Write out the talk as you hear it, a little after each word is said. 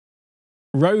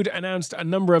Rode announced a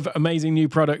number of amazing new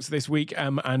products this week,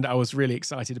 and I was really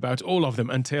excited about all of them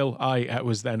until I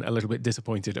was then a little bit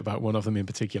disappointed about one of them in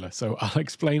particular. So I'll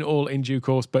explain all in due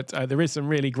course, but there is some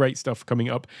really great stuff coming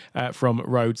up from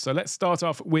Rode. So let's start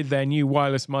off with their new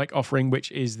wireless mic offering,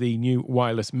 which is the new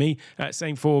Wireless Mee.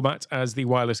 Same format as the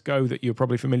Wireless Go that you're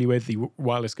probably familiar with, the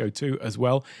Wireless Go 2 as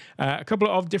well. A couple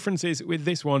of differences with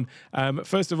this one.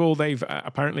 First of all, they've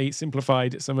apparently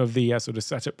simplified some of the sort of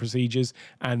setup procedures,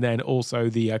 and then also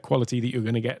the quality that you're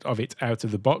going to get of it out of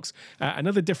the box.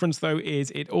 Another difference, though, is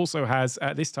it also has,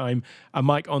 this time, a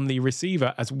mic on the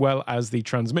receiver as well as the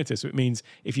transmitter. So it means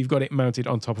if you've got it mounted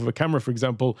on top of a camera, for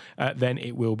example, then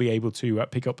it will be able to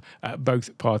pick up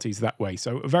both parties that way.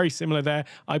 So very similar there.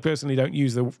 I personally don't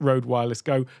use the Rode Wireless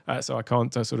Go, so I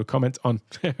can't sort of comment on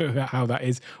how that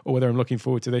is or whether I'm looking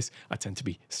forward to this. I tend to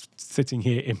be sitting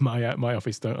here in my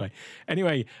office, don't I?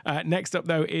 Anyway, next up,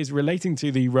 though, is relating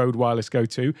to the Rode Wireless Go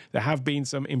 2. There have been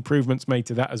some improvements made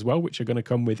to that as well, which are going to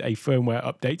come with a firmware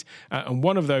update. And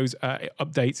one of those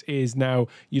updates is now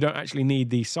you don't actually need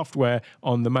the software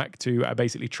on the Mac to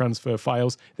basically transfer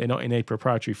files. They're not in a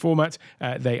proprietary format.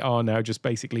 They are now just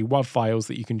basically WAV files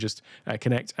that you can just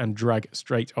connect and drag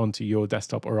straight onto your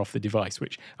desktop or off the device,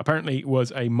 which apparently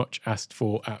was a much asked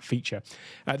for feature.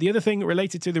 The other thing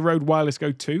related to the Rode Wireless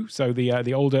Go 2, so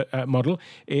the older model,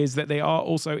 is that they are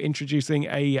also introducing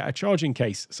a charging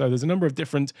case. So there's a number of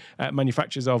different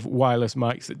manufacturers of wireless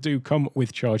mics that do come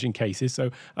with charging cases. So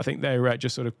I think they're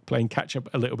just sort of playing catch up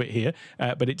a little bit here,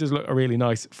 but it does look a really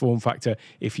nice form factor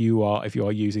if you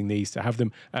are using these, to have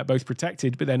them both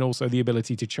protected, but then also the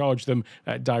ability to charge them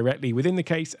directly within the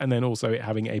case, and then also it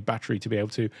having a battery to be able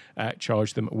to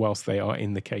charge them whilst they are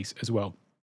in the case as well.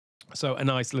 So a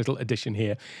nice little addition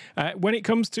here. When it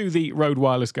comes to the Rode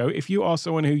Wireless Go, if you are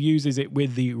someone who uses it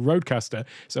with the Rodecaster,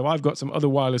 so I've got some other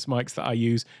wireless mics that I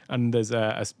use, and there's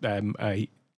a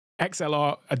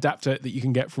XLR adapter that you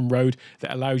can get from Rode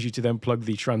that allows you to then plug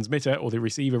the transmitter, or the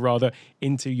receiver rather,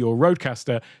 into your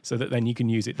Rodecaster so that then you can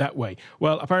use it that way.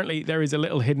 Well, apparently there is a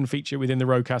little hidden feature within the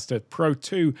Rodecaster Pro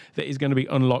 2 that is going to be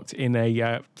unlocked in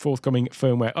a forthcoming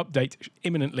firmware update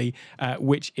imminently,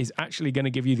 which is actually going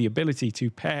to give you the ability to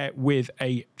pair with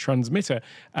a transmitter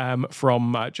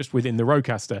from just within the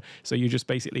Rodecaster. So you're just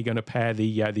basically going to pair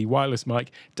the wireless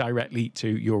mic directly to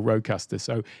your Rodecaster.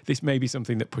 So this may be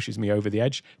something that pushes me over the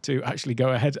edge to actually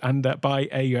go ahead and buy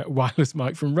a wireless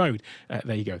mic from Rode.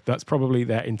 There you go. That's probably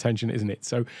their intention, isn't it?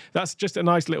 So that's just a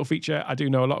nice little feature. I do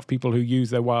know a lot of people who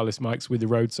use their wireless mics with the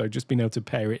Rode, so just being able to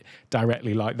pair it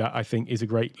directly like that, I think, is a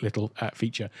great little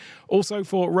feature. Also,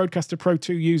 for Rodecaster Pro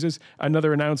 2 users,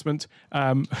 another announcement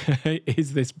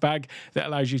is this bag that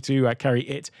allows you to carry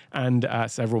it and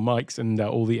several mics and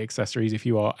all the accessories if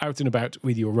you are out and about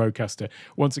with your Rodecaster.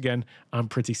 Once again, I'm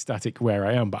pretty static where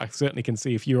I am, but I certainly can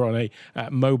see if you're on a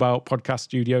mobile podcast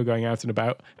studio going out and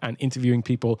about and interviewing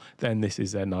people, then this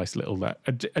is a nice little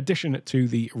addition to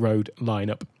the Rode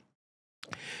lineup.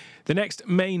 The next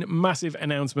main massive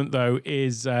announcement, though,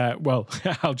 is, well,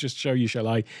 I'll just show you, shall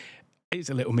I? It's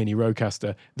a little mini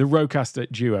Rodecaster, the Rodecaster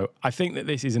DUO. I think that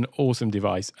this is an awesome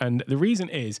device, and the reason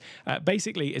is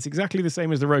basically it's exactly the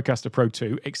same as the Rodecaster Pro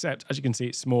 2, except as you can see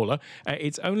it's smaller.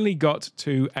 It's only got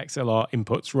 2 XLR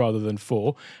inputs rather than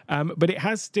 4, but it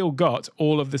has still got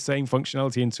all of the same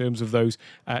functionality in terms of those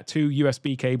 2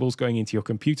 USB cables going into your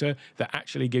computer that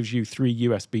actually gives you 3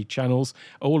 USB channels,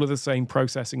 all of the same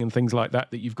processing and things like that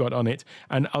you've got on it.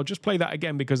 And I'll just play that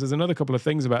again because there's another couple of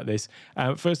things about this.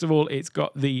 First of all, it's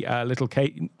got the little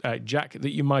jack that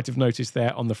you might have noticed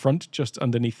there on the front, just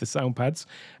underneath the sound pads,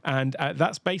 and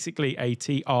that's basically a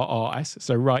TRRS,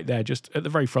 so right there, just at the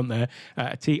very front there,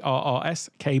 a TRRS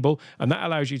cable, and that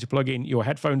allows you to plug in your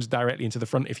headphones directly into the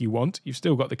front if you want. You've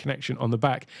still got the connection on the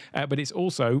back, but it's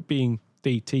also being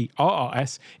the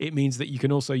TRRS, it means that you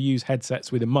can also use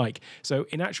headsets with a mic. So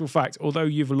in actual fact, although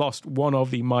you've lost one of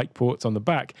the mic ports on the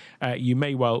back, you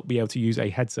may well be able to use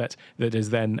a headset that is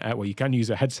then, well, you can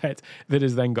use a headset that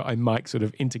has then got a mic sort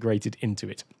of integrated into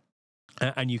it.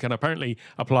 And you can apparently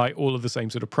apply all of the same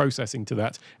sort of processing to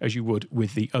that as you would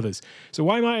with the others. So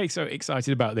why am I so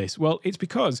excited about this? Well, it's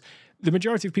because the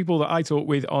majority of people that I talk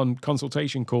with on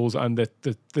consultation calls and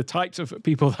the types of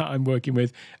people that I'm working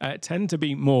with tend to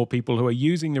be more people who are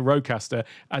using the Rodecaster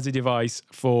as a device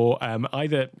for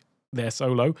either their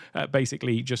solo,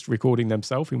 basically just recording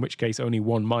themselves, in which case only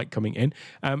one mic coming in,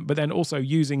 but then also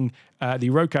using the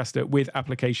Rodecaster with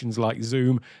applications like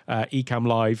Zoom, Ecamm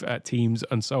Live, Teams,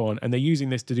 and so on. And they're using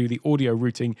this to do the audio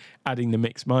routing, adding the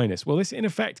mix minus. Well, this in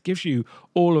effect gives you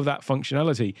all of that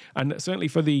functionality. And certainly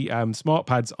for the smart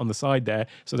pads on the side there,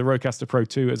 so the Rodecaster Pro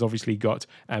 2 has obviously got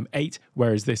 8,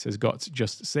 whereas this has got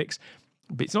just 6.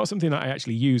 but it's not something that I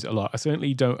actually use a lot. I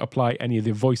certainly don't apply any of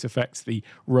the voice effects, the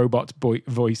robot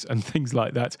voice and things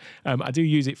like that. I do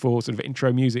use it for sort of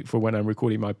intro music for when I'm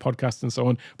recording my podcast and so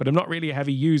on, but I'm not really a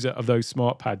heavy user of those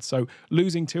smart pads. So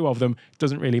losing 2 of them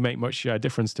doesn't really make much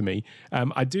difference to me.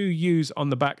 I do use on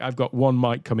the back, I've got 1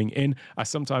 mic coming in. I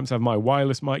sometimes have my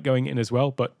wireless mic going in as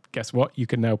well, but guess what? You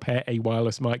can now pair a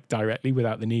wireless mic directly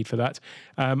without the need for that.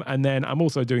 And then I'm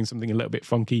also doing something a little bit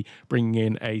funky, bringing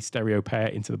in a stereo pair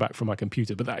into the back from my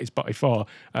computer, but that is by far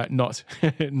not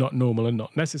normal and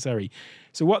not necessary.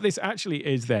 So what this actually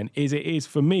is then is it is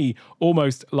for me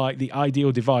almost like the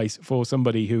ideal device for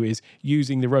somebody who is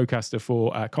using the Rodecaster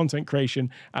for content creation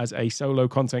as a solo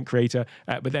content creator,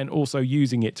 but then also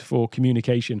using it for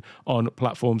communication on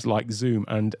platforms like Zoom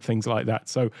and things like that.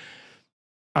 So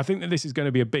I think that this is going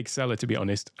to be a big seller, to be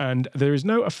honest, and there is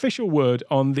no official word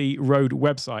on the Rode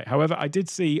website. However, I did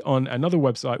see on another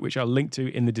website, which I'll link to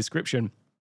in the description,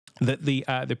 that the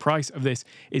price of this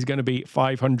is going to be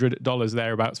 $500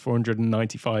 thereabouts,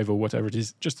 $495 or whatever it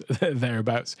is, just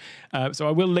thereabouts. So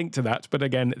I will link to that, but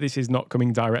again, this is not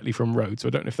coming directly from Rode, so I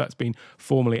don't know if that's been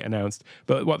formally announced.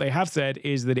 But what they have said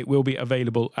is that it will be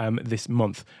available this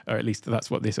month, or at least that's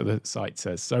what this other site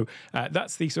says. So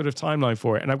that's the sort of timeline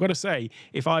for it. And I've got to say,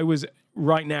 if I was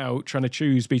right now trying to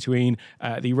choose between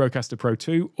the Rodecaster Pro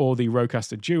 2 or the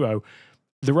Rodecaster DUO,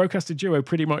 the Rodecaster DUO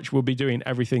pretty much will be doing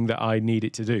everything that I need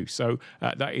it to do. So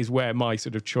that is where my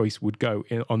sort of choice would go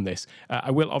on this. I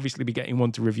will obviously be getting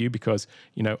one to review because,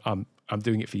 you know, I'm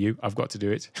doing it for you. I've got to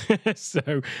do it.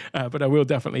 So, but I will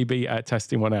definitely be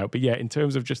testing one out. But yeah, in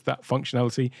terms of just that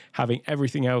functionality, having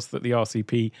everything else that the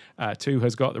RCP 2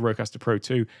 has got, the Rodecaster Pro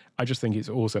 2, I just think it's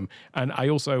awesome. And I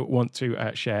also want to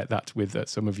share that with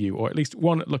some of you, or at least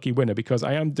one lucky winner, because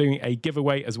I am doing a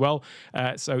giveaway as well.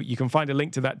 So you can find a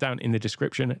link to that down in the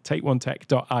description,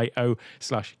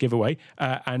 takeonetech.io/giveaway.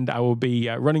 And I will be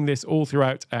running this all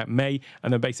throughout May.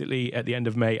 And then basically at the end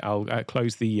of May, I'll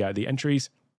close the entries.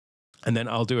 And then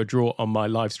I'll do a draw on my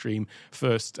live stream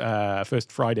first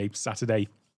Friday, Saturday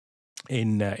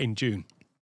in June.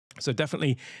 So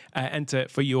definitely enter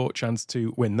for your chance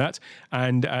to win that.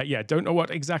 And yeah, don't know what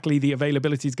exactly the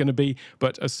availability is going to be,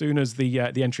 but as soon as the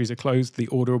entries are closed, the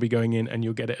order will be going in, and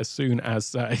you'll get it as soon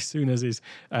as is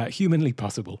humanly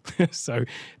possible. So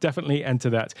definitely enter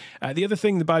that. The other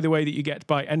thing, by the way, that you get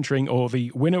by entering, or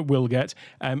the winner will get,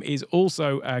 is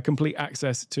also complete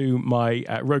access to my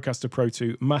Rodecaster Pro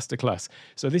 2 Masterclass.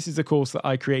 So this is a course that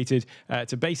I created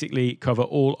to basically cover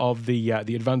all of the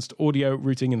advanced audio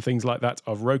routing and things like that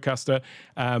of Rodecaster.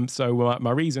 So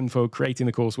my reason for creating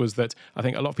the course was that I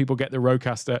think a lot of people get the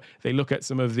Rodecaster, they look at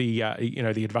some of the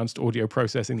the advanced audio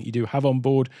processing that you do have on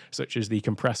board, such as the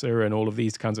compressor and all of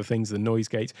these kinds of things, the noise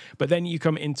gate. But then you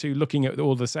come into looking at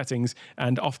all the settings,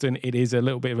 and often it is a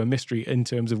little bit of a mystery in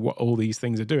terms of what all these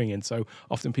things are doing. And so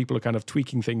often people are kind of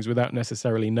tweaking things without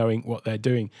necessarily knowing what they're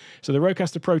doing. So the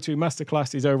Rodecaster Pro 2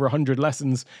 Masterclass is over 100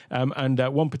 lessons, and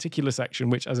one particular section,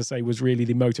 which, as I say, was really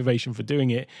the motivation for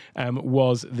doing it,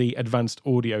 was the advanced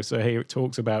audio. So here it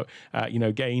talks about,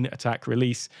 gain, attack,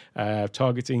 release,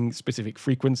 targeting specific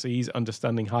frequencies,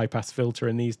 understanding high pass filter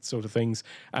and these sort of things,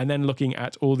 and then looking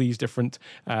at all these different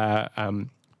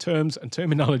terms and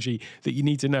terminology that you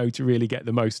need to know to really get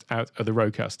the most out of the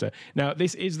Rodecaster. Now,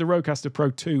 this is the Rodecaster Pro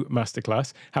 2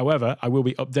 Masterclass. However, I will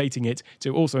be updating it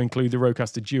to also include the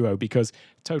Rodecaster DUO, because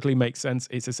totally makes sense.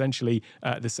 It's essentially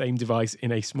the same device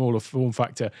in a smaller form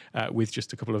factor with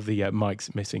just a couple of the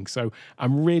mics missing. So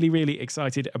I'm really, really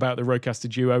excited about the Rodecaster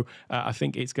DUO. I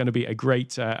think it's going to be a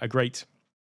great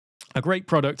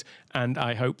product, and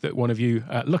I hope that one of you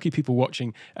lucky people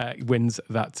watching wins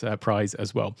that prize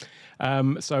as well.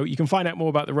 So you can find out more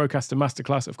about the Rodecaster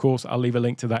Masterclass. Of course, I'll leave a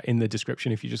link to that in the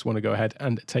description if you just want to go ahead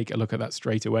and take a look at that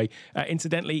straight away.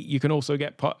 Incidentally, you can also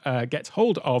get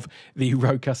hold of the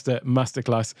Rodecaster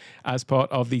Masterclass as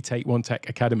part of the Take One Tech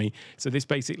Academy. So this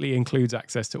basically includes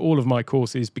access to all of my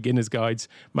courses, beginner's guides,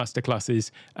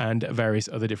 masterclasses, and various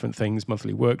other different things,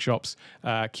 monthly workshops,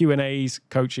 Q&As,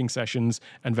 coaching sessions,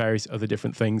 and various other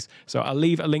different things. So I'll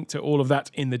leave a link to all of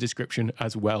that in the description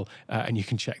as well, and you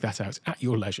can check that out at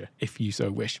your leisure if you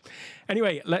so wish.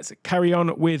 Anyway, let's carry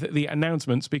on with the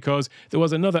announcements, because there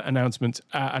was another announcement,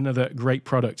 another great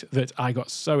product that I got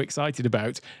so excited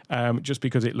about just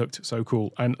because it looked so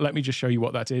cool. And let me just show you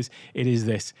what that is. It is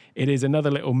this. It is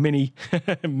another little mini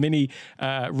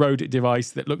Rode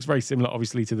device that looks very similar,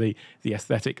 obviously, to the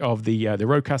aesthetic of the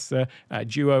Rodecaster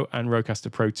DUO and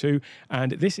Rodecaster Pro 2.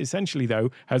 And this essentially,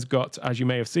 though, has got, as you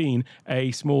may have seen,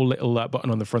 a small little button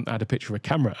on the front that had a picture of a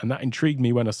camera, and that intrigued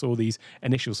me when I saw these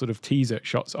initial sort of teaser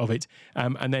shots of it.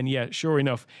 And then, yeah, sure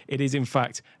enough, it is in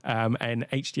fact an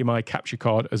HDMI capture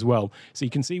card as well. So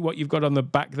you can see what you've got on the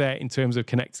back there in terms of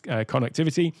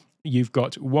connectivity. You've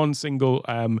got one single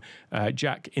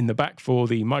jack in the back for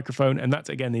the microphone, and that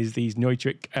again is these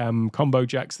Neutrik combo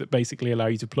jacks that basically allow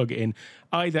you to plug it in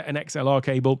either an XLR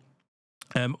cable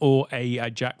or a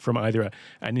jack from either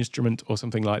an instrument or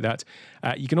something like that.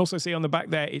 You can also see on the back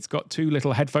there, it's got two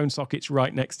little headphone sockets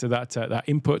right next to that, that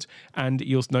input, and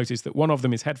you'll notice that one of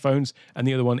them is headphones and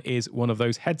the other one is one of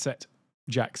those headset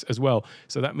jacks as well.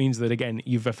 So that means that, again,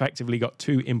 you've effectively got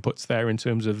two inputs there in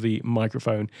terms of the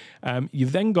microphone.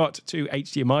 You've then got two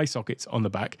HDMI sockets on the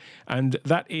back, and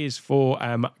that is for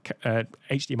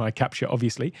HDMI capture,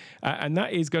 obviously, and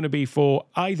that is going to be for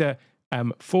either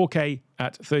 4K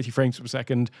at 30 frames per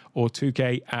second or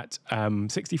 2K at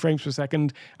 60 frames per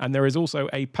second. And there is also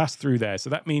a pass-through there. So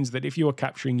that means that if you are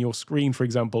capturing your screen, for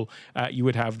example, you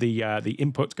would have the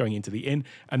input going into the in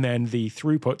and then the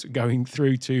throughput going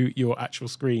through to your actual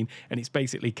screen. And it's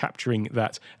basically capturing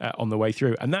that on the way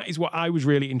through. And that is what I was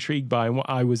really intrigued by and what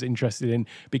I was interested in,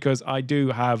 because I do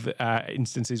have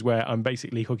instances where I'm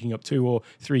basically hooking up 2 or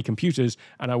 3 computers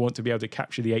and I want to be able to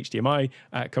capture the HDMI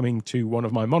coming to one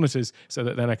of my monitors so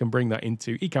that then I can bring that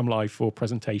into Ecamm Live for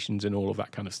presentations and all of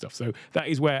that kind of stuff. So that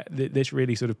is where this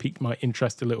really sort of piqued my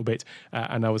interest a little bit,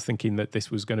 and I was thinking that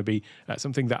this was going to be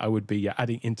something that I would be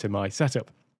adding into my setup.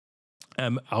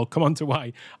 I'll come on to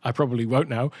why I probably won't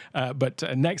now. But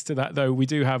next to that, though, we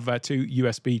do have 2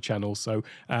 USB channels. So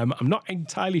I'm not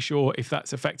entirely sure if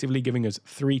that's effectively giving us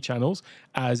 3 channels,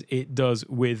 as it does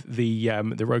with the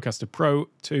Rodecaster Pro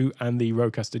 2 and the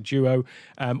Rodecaster DUO,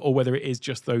 or whether it is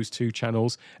just those 2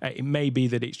 channels. It may be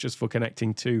that it's just for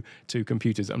connecting to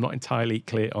computers. I'm not entirely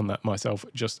clear on that myself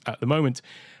just at the moment.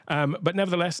 But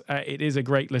nevertheless, it is a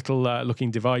great little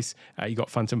looking device. You got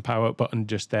phantom power button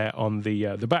just there on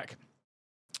the back.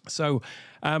 So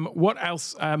what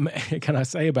else can I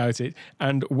say about it,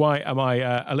 and why am I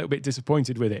a little bit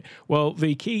disappointed with it? Well,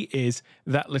 the key is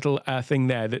that little thing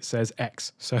there that says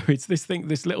X. So it's this thing,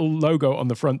 this little logo on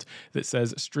the front that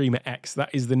says Streamer X. That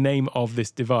is the name of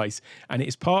this device, and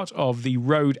it's part of the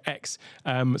Rode X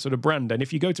sort of brand. And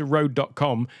if you go to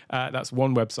Rode.com, that's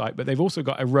one website, but they've also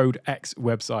got a Rode X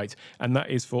website, and that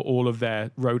is for all of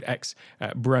their Rode X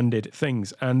branded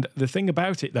things. And the thing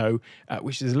about it, though,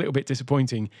 which is a little bit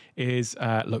disappointing, is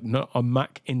look, not a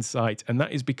Mac in sight, and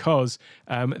that is because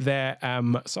their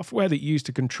software that you use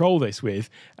to control this with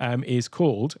is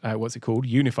called, what's it called?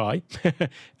 Unify,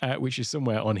 which is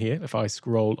somewhere on here. If I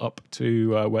scroll up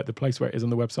to where the place where it is on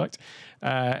the website,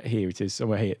 here it is,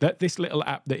 somewhere here. This little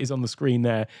app that is on the screen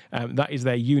there, that is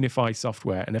their Unify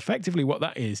software, and effectively what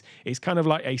that is, it's kind of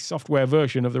like a software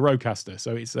version of the Rodecaster.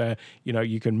 So it's you know,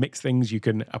 you can mix things, you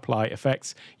can apply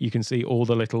effects, you can see all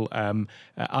the little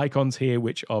icons here,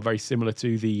 which are very similar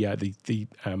to the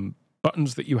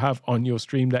buttons that you have on your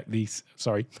Stream Deck,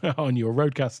 on your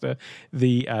Rodecaster,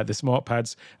 the smart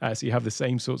pads. So you have the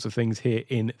same sorts of things here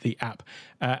in the app.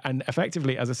 And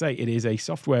effectively, as I say, it is a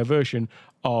software version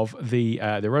of the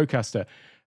Rodecaster.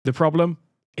 The problem,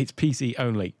 it's PC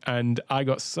only. And I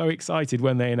got so excited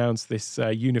when they announced this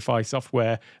Unify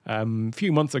software a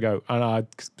few months ago, and I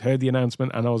heard the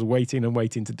announcement and I was waiting and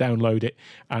waiting to download it,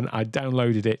 and I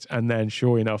downloaded it, and then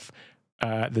sure enough,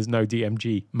 there's no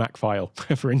DMG Mac file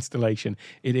for installation.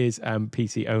 It is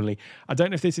PC only. I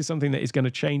don't know if this is something that is going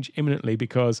to change imminently,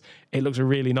 because it looks a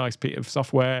really nice bit of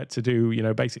software to do, you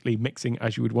know, basically mixing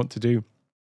as you would want to do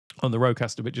on the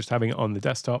Rodecaster, but just having it on the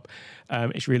desktop.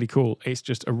 It's really cool. It's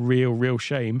just a real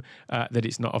shame that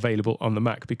it's not available on the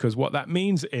Mac, because what that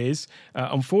means is,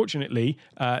 unfortunately,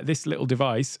 this little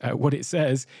device, what it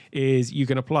says is you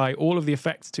can apply all of the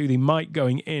effects to the mic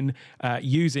going in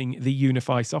using the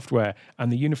Unify software,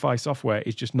 and the Unify software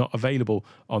is just not available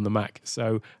on the Mac.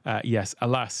 So yes,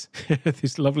 alas,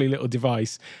 this lovely little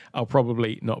device, I'll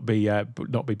probably not be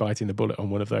biting the bullet on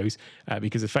one of those,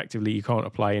 because effectively you can't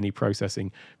apply any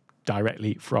processing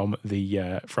directly from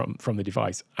the from the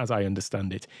device. As I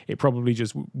understand it, it probably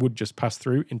would just pass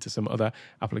through into some other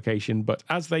application, but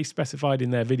as they specified in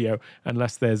their video,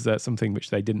 unless there's something which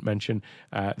they didn't mention,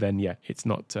 then yeah, it's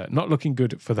not looking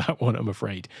good for that one, I'm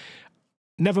afraid.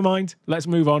 Never mind, let's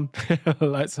move on.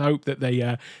 Let's hope that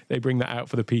they bring that out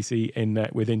for the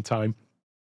PC within time.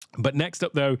 But next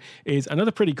up, though, is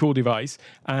another pretty cool device,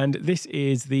 and this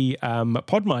is the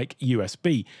PodMic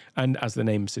USB. And as the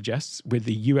name suggests, with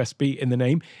the USB in the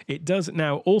name, it does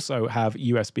now also have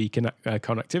USB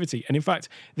connectivity. And in fact,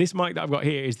 this mic that I've got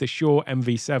here is the Shure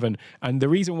MV7. And the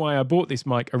reason why I bought this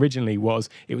mic originally was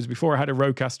it was before I had a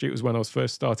Rodecaster. It was when I was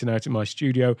first starting out in my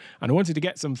studio, and I wanted to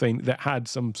get something that had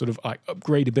some sort of like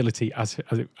upgradability,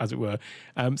 as it were.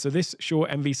 So this Shure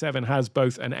MV7 has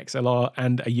both an XLR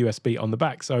and a USB on the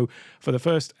back. So for the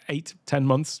first 8-10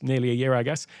 months, nearly a year, I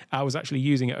guess, I was actually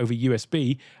using it over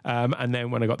USB. And then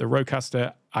when I got the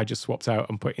Rodecaster, I just swapped out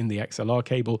and put in the XLR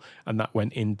cable, and that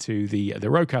went into the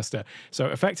Rodecaster. So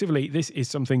effectively, this is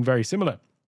something very similar,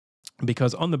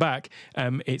 because on the back,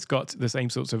 it's got the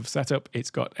same sorts of setup. It's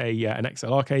got an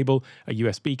XLR cable, a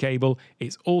USB cable.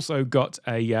 It's also got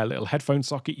a little headphone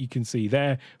socket you can see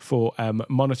there for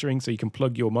monitoring, so you can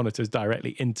plug your monitors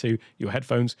directly into your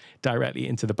headphones, directly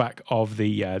into the back of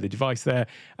the device there.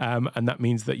 And that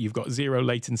means that you've got zero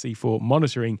latency for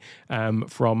monitoring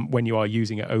from when you are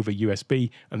using it over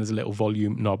USB, and there's a little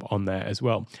volume knob on there as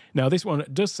well. Now, this one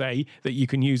does say that you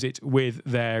can use it with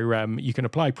their, you can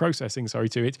apply processing,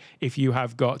 to it, if you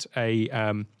have got a,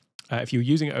 if you're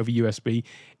using it over USB,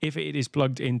 if it is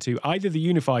plugged into either the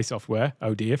Unify software,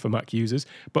 oh dear, for Mac users,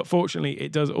 but fortunately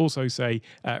it does also say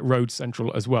Rode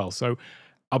Central as well. So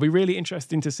I'll be really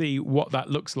interested to see what that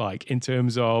looks like in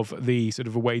terms of the sort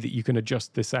of a way that you can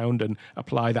adjust the sound and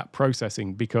apply that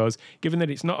processing, because given that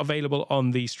it's not available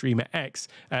on the Streamer X,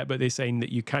 but they're saying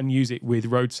that you can use it with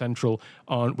Rode Central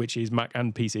on, which is Mac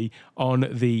and PC, on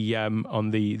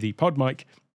the PodMic,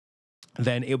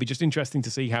 then it'll be just interesting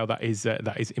to see how that is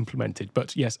implemented.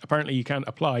 But yes, apparently you can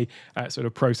apply sort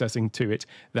of processing to it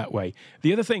that way.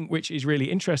 The other thing which is really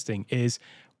interesting is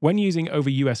when using over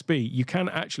USB, you can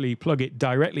actually plug it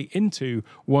directly into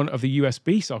one of the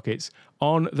USB sockets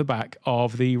on the back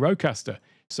of the Rodecaster.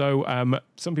 So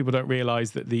some people don't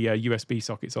realize that the USB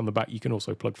sockets on the back, you can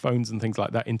also plug phones and things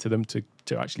like that into them to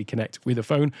actually connect with a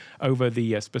phone over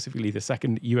the specifically the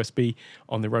second USB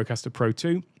on the Rodecaster Pro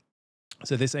 2.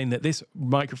 So they're saying that this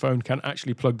microphone can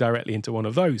actually plug directly into one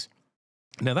of those.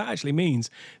 Now, that actually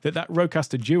means that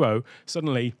Rodecaster DUO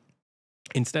suddenly,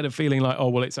 instead of feeling like, oh,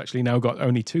 well, it's actually now got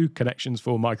only 2 connections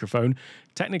for microphone,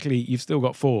 technically you've still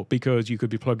got 4, because you could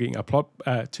be plugging 2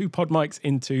 pod mics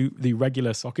into the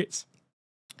regular sockets.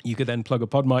 You could then plug a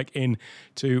pod mic in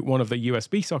to one of the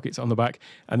USB sockets on the back,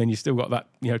 and then you still got that,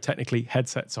 technically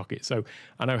headset socket. So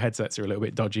I know headsets are a little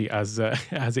bit dodgy as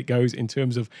it goes in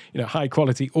terms of, high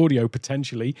quality audio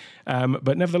potentially.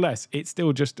 But nevertheless, it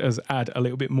still just does add a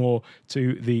little bit more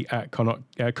to the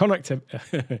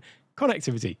connectivity.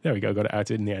 There we go, got it out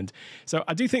in the end. So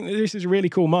I do think that this is a really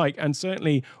cool mic, and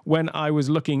certainly when I was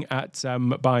looking at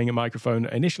buying a microphone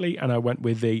initially, and I went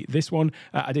with this one,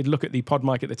 I did look at the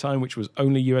PodMic at the time, which was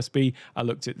only USB. I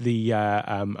looked at the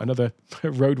another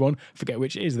Rode one, forget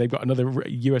which it is. They've got another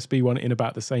USB one in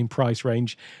about the same price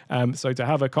range. So to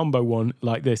have a combo one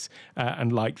like this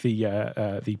and like the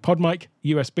PodMic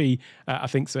USB, I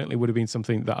think certainly would have been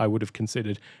something that I would have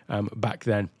considered back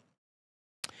then.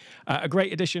 A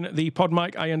great addition, the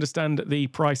PodMic. I understand the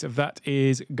price of that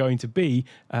is going to be,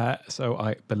 so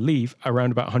I believe,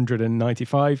 around about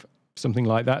 195, something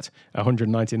like that,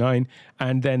 199.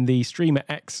 And then the Streamer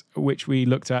X, which we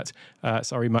looked at,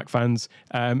 sorry, Mac fans,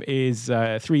 is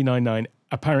 399.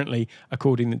 Apparently,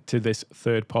 according to this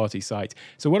third-party site.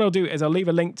 So what I'll do is I'll leave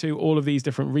a link to all of these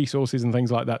different resources and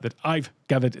things like that I've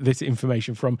gathered this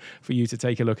information from for you to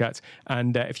take a look at.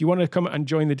 And if you want to come and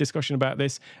join the discussion about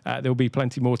this, there'll be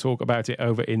plenty more talk about it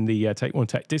over in the Take One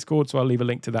Tech Discord, so I'll leave a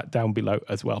link to that down below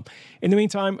as well. In the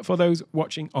meantime, for those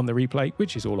watching on the replay,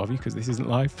 which is all of you because this isn't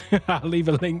live, I'll leave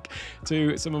a link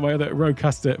to some of my other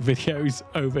Rodecaster videos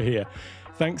over here.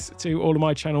 Thanks to all of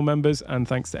my channel members, and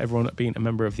thanks to everyone being a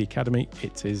member of the Academy.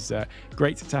 It is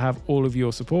great to have all of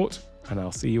your support, and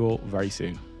I'll see you all very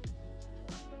soon.